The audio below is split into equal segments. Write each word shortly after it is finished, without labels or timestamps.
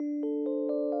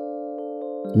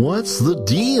What's the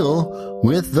deal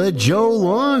with the Joe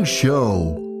Long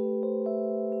Show?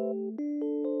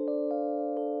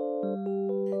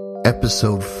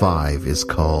 Episode 5 is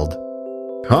called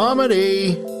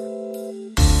Comedy.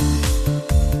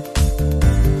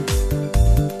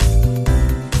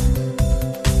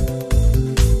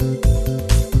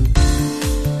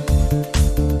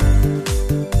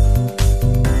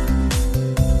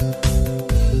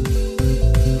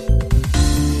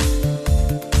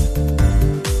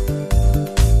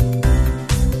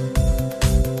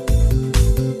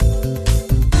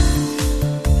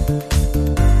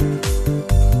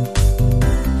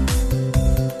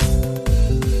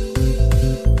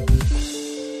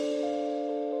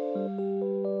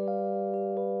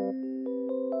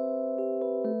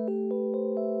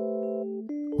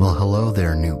 Well, hello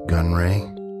there, Newt Gunray.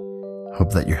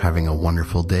 Hope that you're having a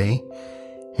wonderful day,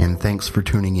 and thanks for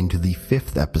tuning into the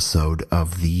 5th episode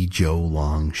of The Joe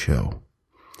Long Show.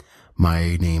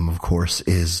 My name, of course,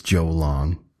 is Joe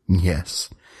Long. Yes,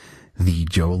 The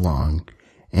Joe Long,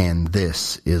 and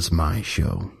this is my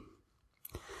show.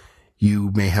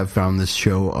 You may have found this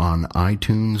show on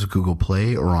iTunes, Google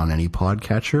Play, or on any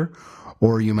podcatcher,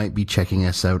 or you might be checking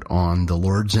us out on the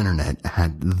Lord's Internet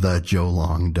at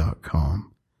thejoelong.com.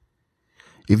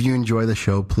 If you enjoy the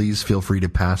show, please feel free to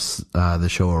pass the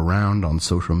show around on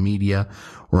social media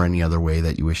or any other way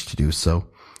that you wish to do so.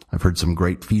 I've heard some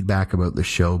great feedback about the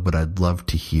show, but I'd love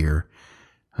to hear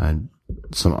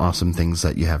some awesome things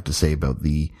that you have to say about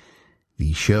the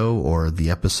show or the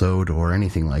episode or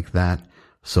anything like that.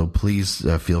 So please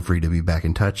feel free to be back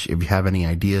in touch. If you have any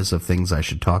ideas of things I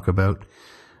should talk about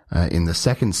in the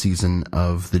 2nd season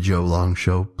of The Joe Long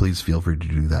Show, please feel free to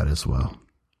do that as well.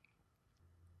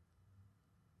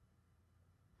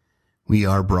 We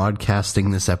are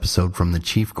broadcasting this episode from the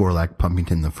Chief Gorlak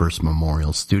Pumpington I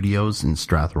Memorial Studios in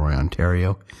Strathroy,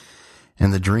 Ontario.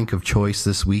 And the drink of choice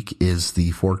this week is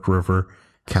the Forked River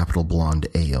Capital Blonde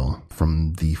Ale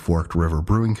from the Forked River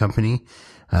Brewing Company.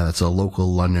 That's a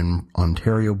local London,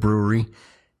 Ontario brewery.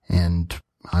 And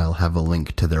I'll have a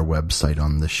link to their website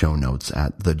on the show notes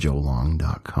at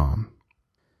thejoelong.com.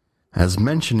 As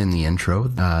mentioned in the intro,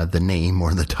 the name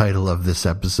or the title of this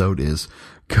episode is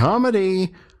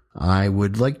Comedy. I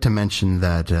would like to mention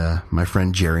that my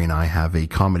friend Jerry and I have a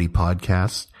comedy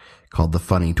podcast called the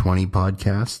Funny 20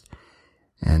 Podcast,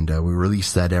 and we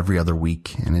release that every other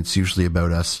week, and it's usually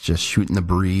about us just shooting the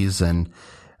breeze and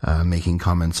making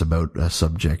comments about a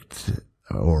subject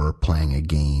or playing a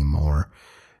game, or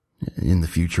in the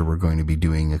future we're going to be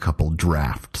doing a couple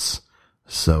drafts.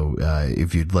 So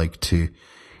if you'd like to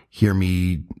hear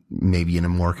me maybe in a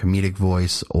more comedic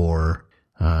voice, or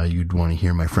you'd want to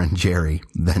hear my friend Jerry,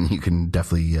 then you can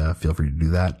definitely feel free to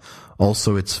do that.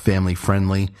 Also, it's family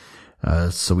friendly,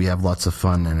 so we have lots of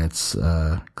fun, and it's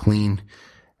clean.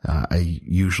 I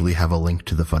usually have a link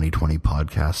to the Funny 20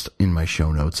 podcast in my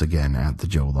show notes, again, at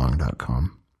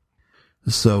thejoelong.com.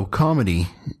 So comedy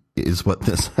is what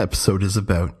this episode is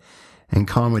about, and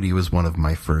comedy was one of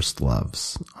my first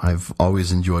loves. I've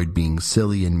always enjoyed being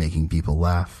silly and making people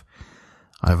laugh.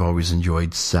 I've always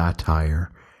enjoyed satire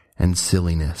and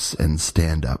silliness and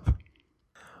stand-up.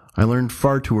 I learned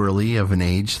far too early of an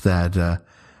age that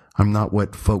I'm not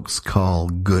what folks call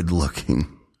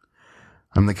good-looking.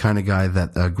 I'm the kind of guy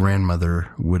that a grandmother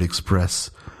would express,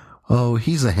 "Oh,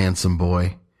 he's a handsome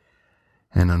boy."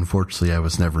 And unfortunately, I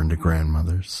was never into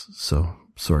grandmothers, so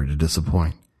sorry to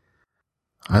disappoint.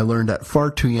 I learned at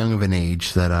far too young of an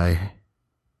age that I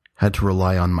had to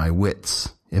rely on my wits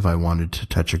if I wanted to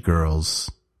touch a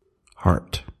girl's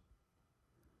heart.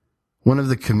 One of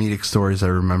the comedic stories I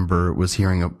remember was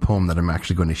hearing a poem that I'm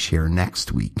actually going to share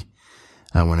next week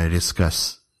when I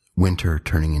discuss winter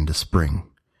turning into spring.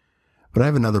 But I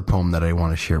have another poem that I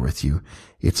want to share with you.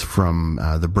 It's from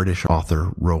the British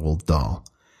author Roald Dahl.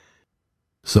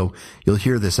 So you'll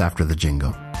hear this after the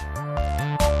jingle.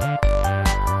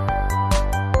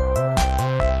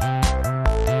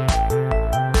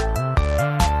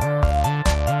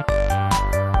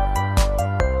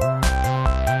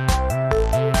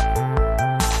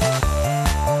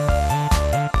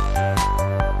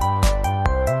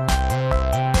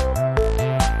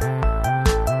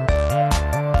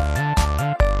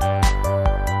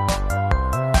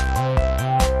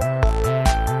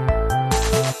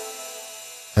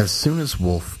 As soon as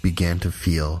Wolf began to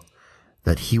feel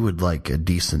that he would like a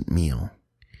decent meal,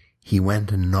 he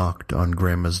went and knocked on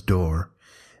Grandma's door,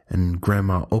 and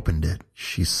Grandma opened it.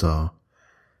 She saw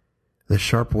the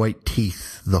sharp white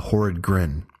teeth, the horrid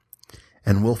grin,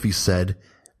 and Wolfie said,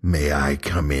 "May I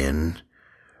come in?"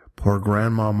 Poor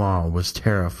Grandmama was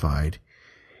terrified.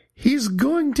 "He's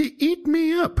going to eat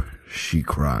me up," she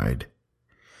cried.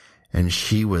 And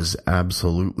she was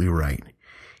absolutely right.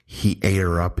 He ate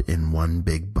her up in one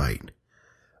big bite.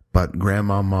 But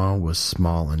Grandmama was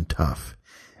small and tough,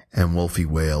 and Wolfie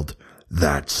wailed,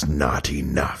 "That's not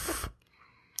enough.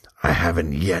 I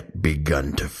haven't yet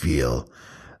begun to feel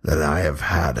that I have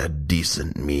had a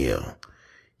decent meal."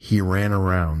 He ran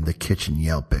around the kitchen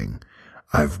yelping,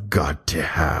 "I've got to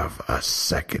have a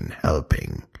second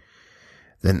helping."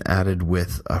 Then added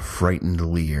with a frightened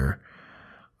leer,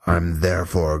 "I'm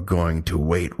therefore going to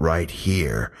wait right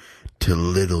here till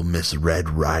little Miss Red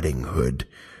Riding Hood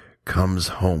comes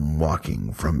home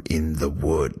walking from in the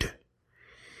wood."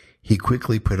 He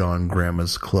quickly put on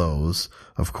Grandma's clothes.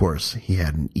 Of course, he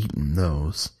hadn't eaten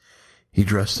those. He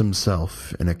dressed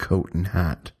himself in a coat and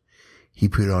hat. He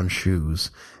put on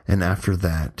shoes, and after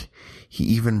that, he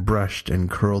even brushed and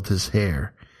curled his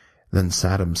hair, then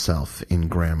sat himself in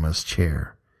Grandma's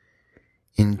chair.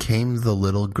 In came the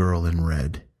little girl in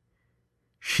red.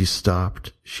 She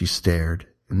stopped, she stared,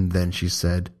 and then she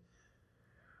said,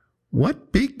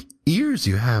 "What big ears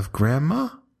you have, Grandma?"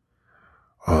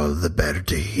 "All the better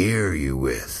to hear you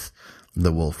with,"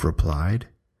 the wolf replied.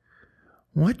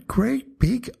 "What great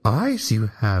big eyes you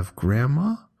have,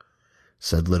 Grandma,"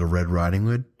 said Little Red Riding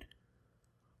Hood.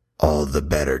 "All the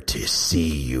better to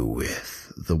see you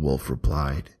with," the wolf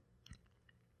replied.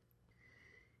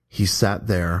 He sat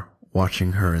there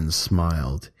watching her and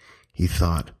smiled. He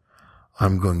thought,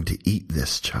 "I'm going to eat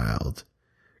this child."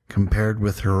 Compared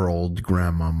with her old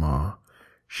grandmama,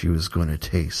 she was going to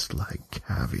taste like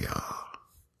caviar.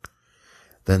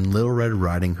 Then Little Red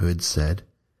Riding Hood said,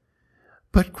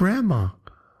 "But Grandma,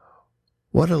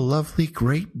 what a lovely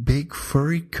great big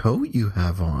furry coat you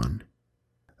have on."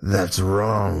 "That's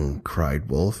wrong," cried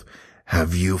Wolf.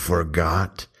 "Have you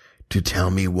forgot to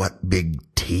tell me what big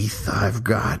teeth I've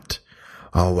got?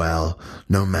 Oh well,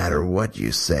 no matter what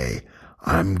you say,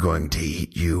 I'm going to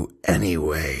eat you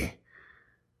anyway."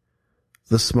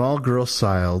 The small girl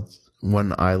sighed,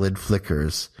 one eyelid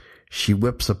flickers. She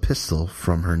whips a pistol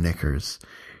from her knickers.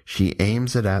 She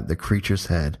aims it at the creature's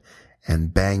head,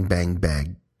 and bang, bang,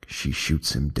 bang, she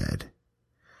shoots him dead.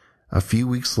 A few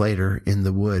weeks later, in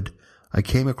the wood, I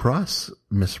came across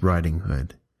Miss Riding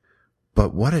Hood.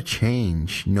 But what a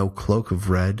change! No cloak of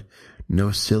red,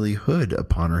 no silly hood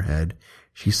upon her head.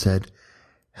 She said,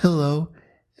 "Hello,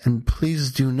 and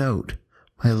please do note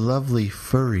my lovely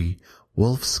furry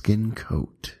wolfskin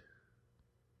coat."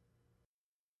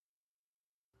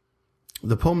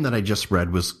 The poem that I just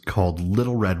read was called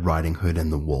Little Red Riding Hood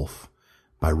and the Wolf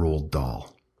by Roald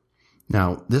Dahl.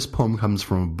 Now, this poem comes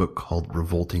from a book called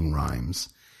Revolting Rhymes,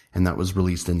 and that was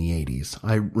released in the 80s.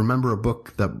 I remember a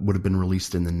book that would have been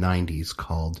released in the 90s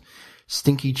called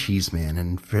Stinky Cheeseman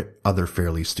and Other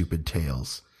Fairly Stupid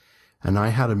Tales. And I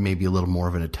had maybe a little more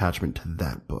of an attachment to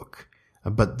that book.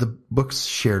 But the books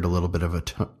shared a little bit of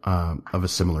a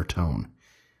similar tone.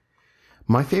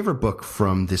 My favorite book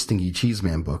from the Stinky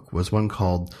Cheeseman book was one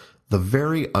called The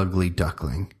Very Ugly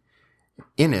Duckling.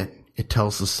 In it, it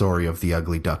tells the story of the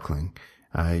ugly duckling.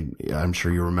 I'm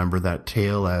sure you remember that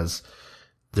tale as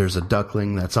there's a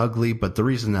duckling that's ugly, but the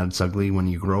reason that it's ugly, when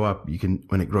it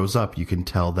grows up, you can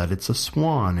tell that it's a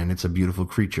swan and it's a beautiful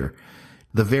creature.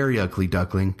 The very ugly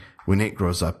duckling, when it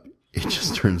grows up, it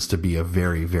just turns to be a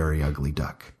very, very ugly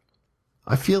duck.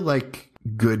 I feel like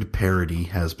good parody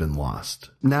has been lost.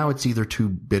 Now it's either too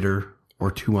bitter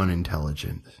or too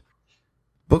unintelligent.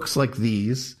 Books like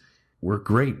these were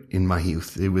great in my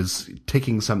youth. It was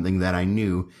taking something that I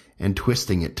knew and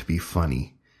twisting it to be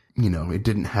funny. You know, it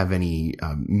didn't have any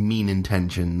mean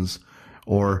intentions,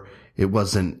 or it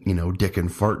wasn't, dick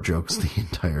and fart jokes the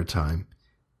entire time.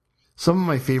 Some of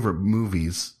my favorite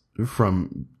movies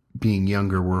from being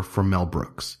younger were from Mel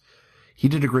Brooks. He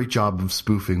did a great job of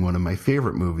spoofing one of my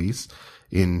favorite movies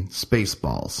in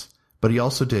Spaceballs, but he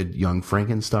also did Young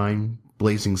Frankenstein,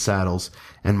 Blazing Saddles,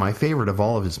 and my favorite of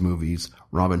all of his movies,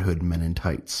 Robin Hood Men in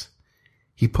Tights.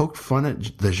 He poked fun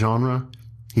at the genre,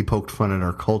 he poked fun at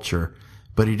our culture,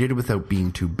 but he did it without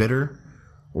being too bitter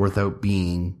or without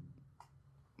being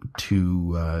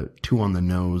too on the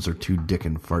nose or too dick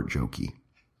and fart jokey.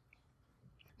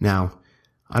 Now,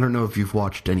 I don't know if you've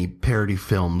watched any parody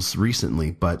films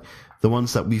recently, but the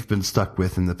ones that we've been stuck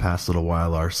with in the past little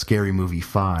while are Scary Movie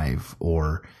 5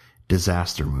 or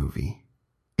Disaster Movie.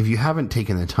 If you haven't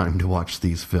taken the time to watch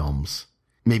these films,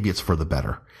 maybe it's for the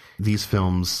better. These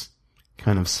films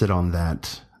kind of sit on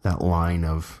that line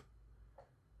of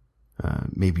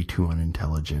maybe too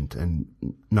unintelligent and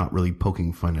not really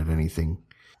poking fun at anything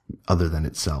other than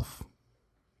itself.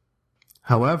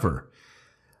 However,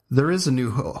 there is a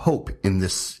new hope in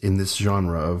this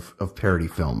genre of parody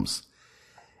films.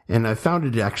 And I found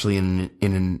it actually in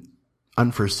an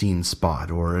unforeseen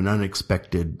spot or an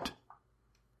unexpected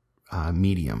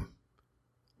medium.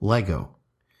 Lego.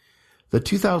 The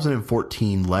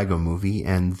 2014 Lego movie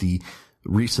and the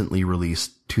recently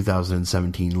released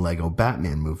 2017 Lego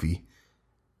Batman movie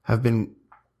have been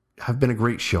a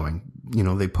great showing. You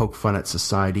know, they poke fun at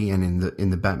society, and in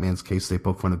the Batman's case, they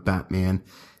poke fun at Batman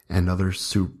and other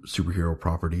superhero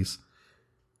properties.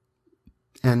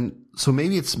 And so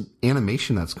maybe it's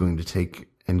animation that's going to take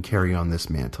and carry on this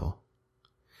mantle.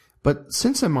 But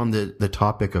since I'm on the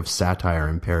topic of satire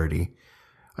and parody,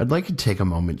 I'd like to take a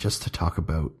moment just to talk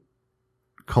about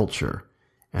culture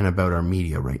and about our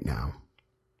media right now.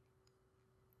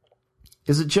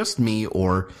 Is it just me,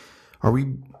 or are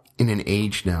we in an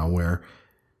age now where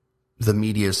the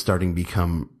media is starting to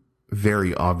become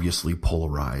very obviously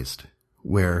polarized,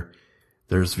 where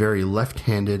there's very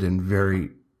left-handed and very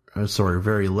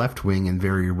left-wing and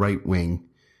very right-wing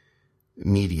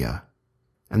media,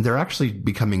 and they're actually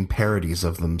becoming parodies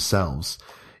of themselves?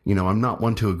 You know, I'm not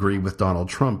one to agree with Donald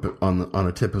Trump on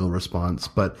a typical response,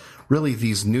 but really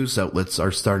these news outlets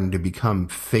are starting to become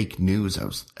fake news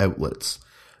outlets.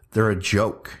 They're a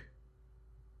joke.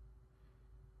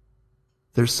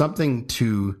 There's something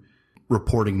to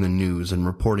reporting the news and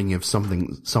reporting if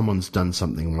someone's done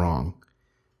something wrong.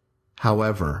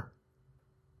 However,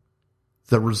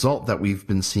 the result that we've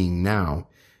been seeing now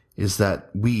is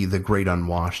that we, the great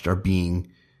unwashed, are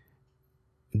being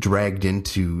dragged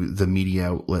into the media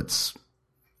outlets'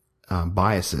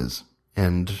 biases,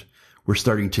 and we're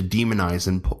starting to demonize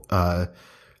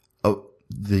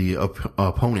the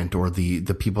opponent or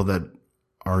the people that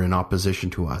are in opposition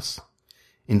to us,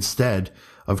 instead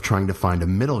of trying to find a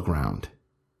middle ground.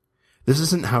 This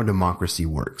isn't how democracy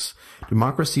works.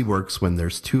 Democracy works when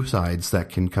there's two sides that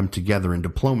can come together in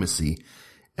diplomacy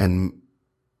and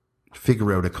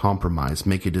figure out a compromise,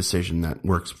 make a decision that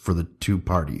works for the two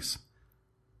parties.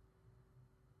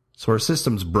 So our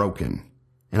system's broken,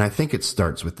 and I think it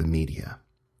starts with the media.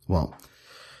 Well,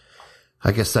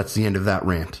 I guess that's the end of that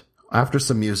rant. After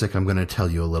some music, I'm going to tell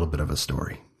you a little bit of a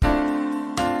story.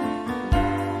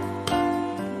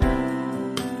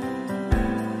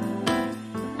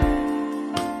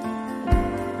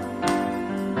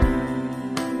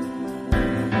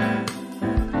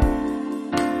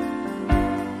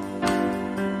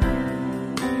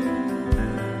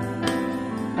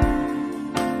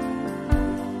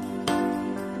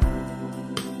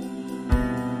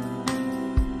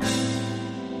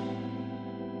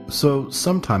 So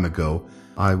some time ago,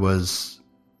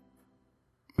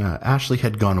 Ashley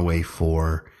had gone away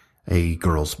for a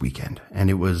girls' weekend,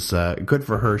 and it was good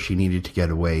for her. She needed to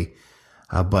get away,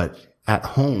 but at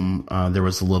home there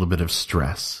was a little bit of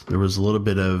stress. There was a little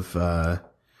bit of I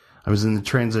was in the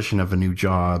transition of a new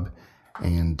job,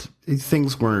 and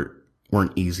things weren't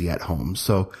easy at home.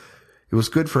 So it was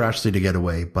good for Ashley to get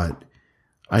away, but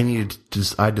I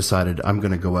decided I'm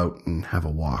going to go out and have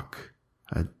a walk.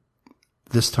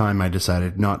 This time I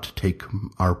decided not to take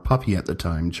our puppy at the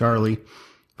time, Charlie,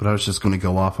 but I was just going to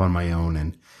go off on my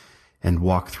own and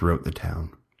walk throughout the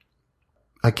town.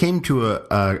 I came to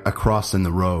a cross in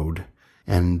the road,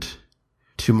 and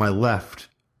to my left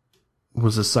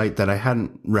was a sight that I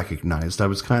hadn't recognized. I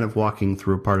was kind of walking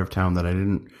through a part of town that I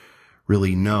didn't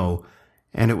really know,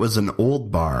 and it was an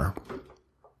old bar,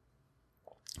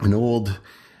 an old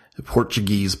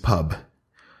Portuguese pub.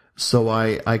 So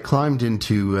I climbed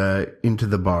into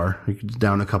the bar,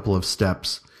 down a couple of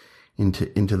steps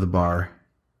into the bar.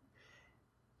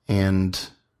 And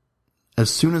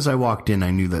as soon as I walked in, I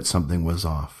knew that something was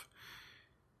off.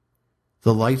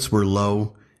 The lights were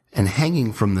low, and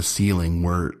hanging from the ceiling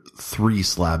were 3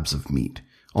 slabs of meat,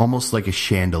 almost like a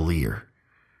chandelier.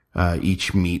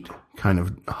 Each meat kind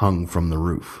of hung from the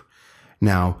roof.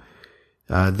 Now,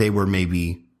 they were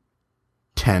maybe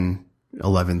 10,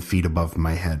 11 feet above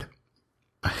my head.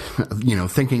 You know,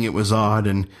 thinking it was odd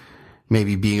and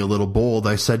maybe being a little bold,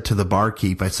 I said to the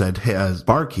barkeep, "Hey,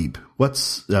 barkeep,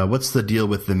 what's the deal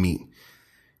with the meat?"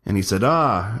 And he said,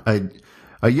 a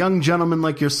young gentleman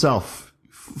like yourself,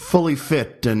 fully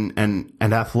fit and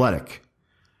athletic.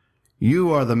 You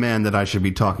are the man that I should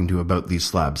be talking to about these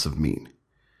slabs of meat.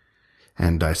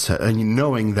 And I said,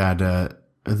 knowing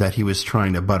that he was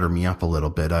trying to butter me up a little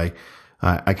bit,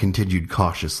 I continued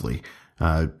cautiously.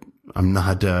 I'm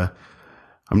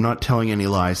not telling any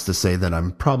lies to say that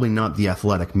I'm probably not the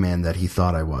athletic man that he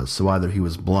thought I was. So either he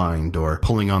was blind or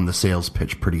pulling on the sales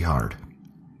pitch pretty hard.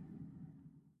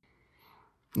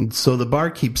 And so the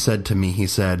barkeep said to me, he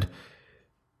said,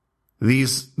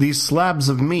 these slabs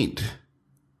of meat,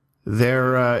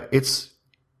 it's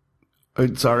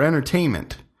our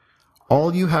entertainment.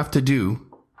 All you have to do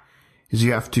is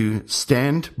you have to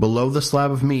stand below the slab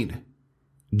of meat,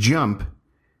 jump,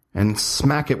 and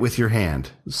smack it with your hand.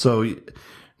 So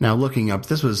now looking up,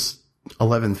 this was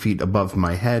 11 feet above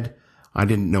my head. I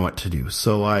didn't know what to do.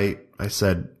 So I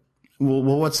said, well,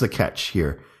 what's the catch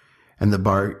here? And the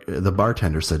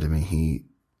bartender said to me,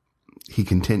 he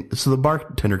continued. So the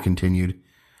bartender continued,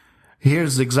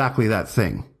 here's exactly that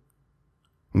thing.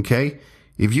 Okay?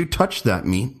 If you touch that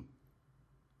meat,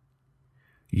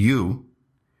 you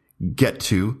get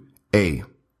to A,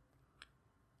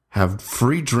 have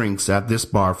free drinks at this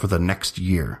bar for the next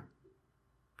year.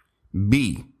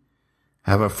 B,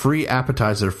 have a free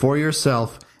appetizer for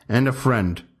yourself and a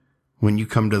friend when you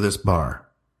come to this bar.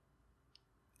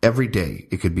 Every day.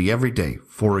 It could be every day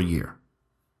for a year.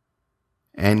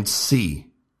 And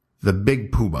C, the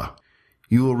big poobah.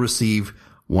 You will receive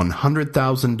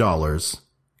 $100,000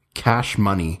 cash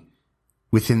money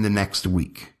within the next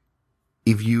week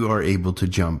if you are able to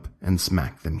jump and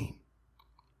smack the meat.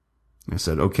 I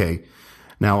said, okay.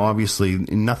 Now, obviously,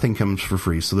 nothing comes for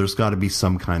free, so there's got to be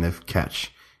some kind of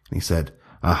catch. And he said,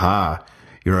 aha,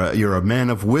 you're a man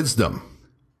of wisdom.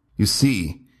 You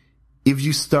see, if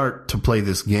you start to play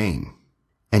this game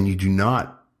and you do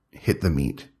not hit the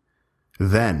meat,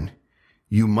 then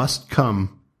you must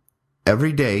come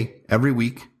every day, every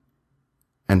week,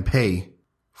 and pay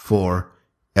for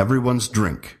everyone's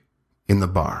drink in the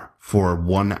bar for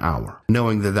 1 hour.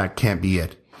 Knowing that can't be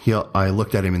it, I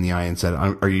looked at him in the eye and said,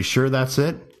 are you sure that's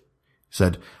it? He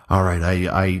said, all right,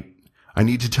 I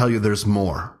need to tell you there's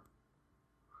more.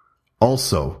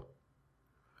 Also,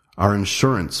 our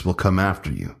insurance will come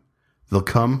after you.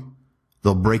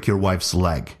 They'll break your wife's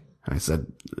leg. And I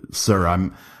said, sir,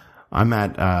 I'm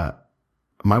at,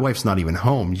 my wife's not even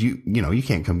home. You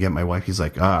can't come get my wife. He's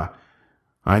like, I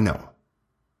know.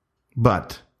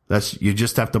 But you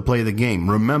just have to play the game.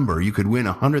 Remember, you could win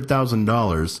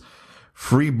 $100,000,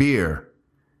 free beer,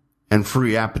 and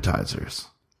free appetizers.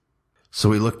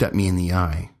 So he looked at me in the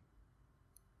eye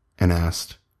and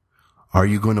asked, are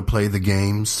you going to play the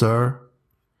game, sir?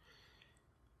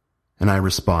 And I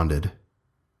responded,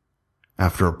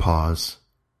 after a pause,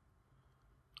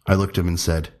 I looked at him and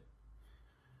said,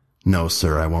 no,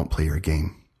 sir, I won't play your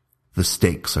game. The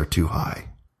stakes are too high.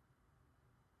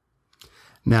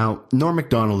 Now, Norm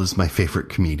Macdonald is my favorite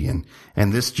comedian,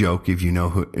 and this joke, if you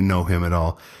know him at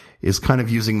all, is kind of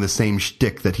using the same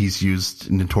shtick that he's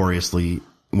used notoriously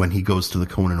when he goes to the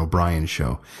Conan O'Brien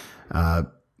show.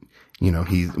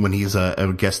 When he's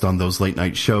a guest on those late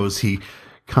night shows, he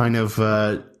kind of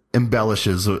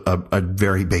embellishes a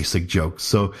very basic joke.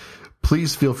 So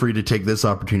please feel free to take this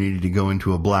opportunity to go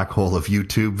into a black hole of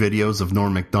YouTube videos of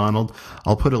Norm Macdonald.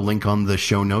 I'll put a link on the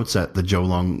show notes at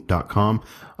thejoelong.com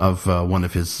of one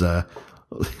of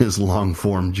his long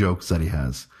form jokes that he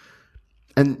has.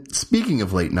 And speaking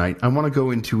of late night, I want to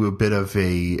go into a bit of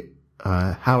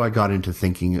how I got into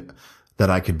thinking that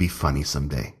I could be funny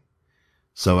someday.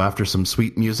 So after some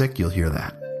sweet music, you'll hear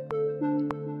that.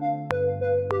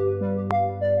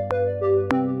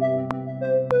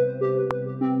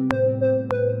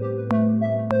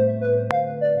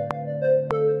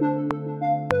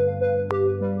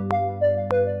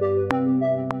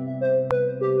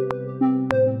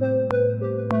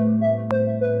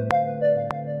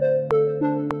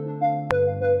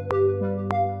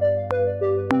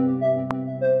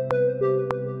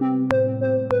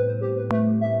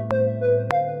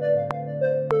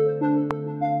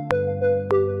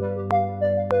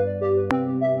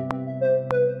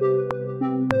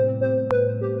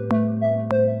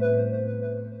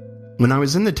 When I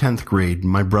was in the 10th grade,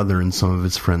 my brother and some of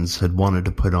his friends had wanted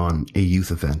to put on a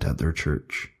youth event at their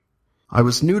church. I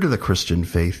was new to the Christian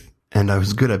faith, and I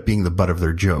was good at being the butt of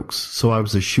their jokes, so I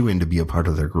was a shoo-in to be a part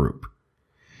of their group.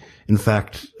 In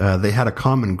fact, they had a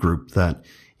common group that,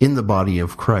 in the body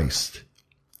of Christ,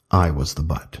 I was the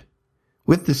butt.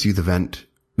 With this youth event,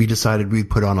 we decided we'd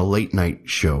put on a late-night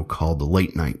show called The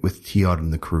Late Night with Todd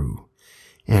and the Crew.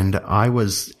 And I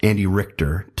was Andy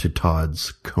Richter to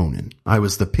Todd's Conan. I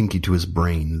was the Pinky to his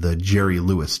Brain, the Jerry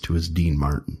Lewis to his Dean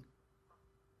Martin.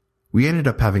 We ended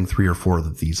up having 3 or 4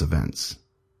 of these events.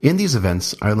 In these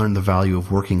events, I learned the value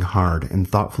of working hard and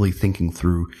thoughtfully thinking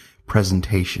through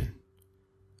presentation.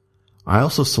 I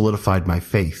also solidified my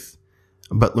faith,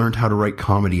 but learned how to write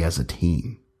comedy as a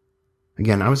team.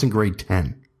 Again, I was in grade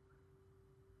 10.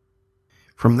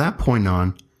 From that point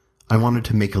on, I wanted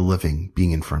to make a living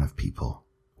being in front of people.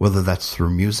 Whether that's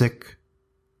through music,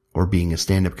 or being a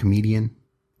stand-up comedian,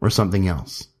 or something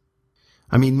else.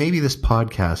 I mean, maybe this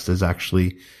podcast is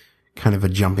actually kind of a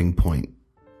jumping point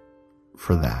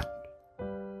for that.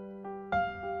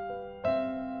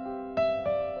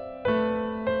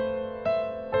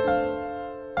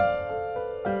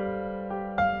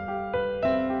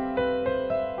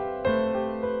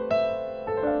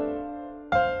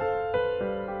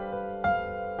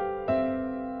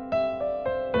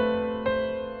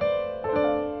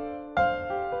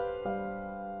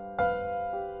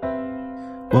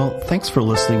 Well, thanks for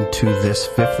listening to this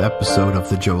 5th episode of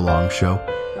The Joe Long Show.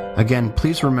 Again,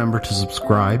 please remember to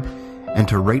subscribe and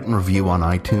to rate and review on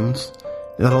iTunes.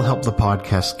 That'll help the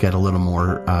podcast get a little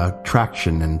more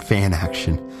traction and fan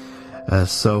action.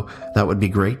 So that would be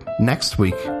great. Next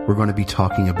week, we're going to be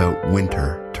talking about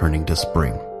winter turning to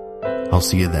spring. I'll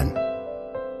see you then.